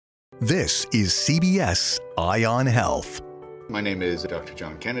This is CBS Eye on Health. My name is Dr.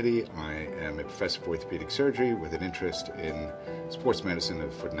 John Kennedy. I am a professor of orthopedic surgery with an interest in sports medicine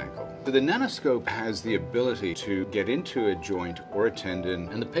of foot and ankle. So the Nanoscope has the ability to get into a joint or a tendon,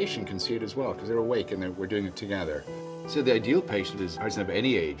 and the patient can see it as well because they're awake and we're doing it together. So the ideal patient is a person of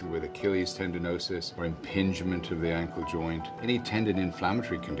any age with Achilles tendinosis or impingement of the ankle joint, any tendon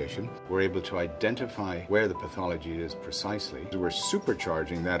inflammatory condition. We're able to identify where the pathology is precisely. So we're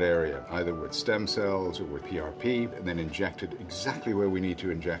supercharging that area, either with stem cells or with PRP, and then inject it exactly where we need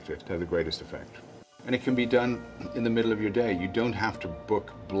to inject it to have the greatest effect. And it can be done in the middle of your day. You don't have to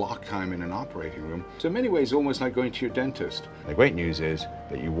book block time in an operating room. So in many ways, almost like going to your dentist. The great news is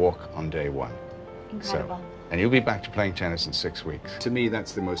that you walk on day one. Incredible. And you'll be back to playing tennis in 6 weeks. To me,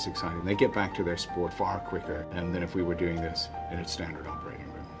 that's the most exciting. They get back to their sport far quicker than if we were doing this in a standard operating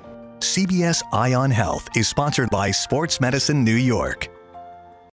room. CBS Eye on Health is sponsored by Sports Medicine New York.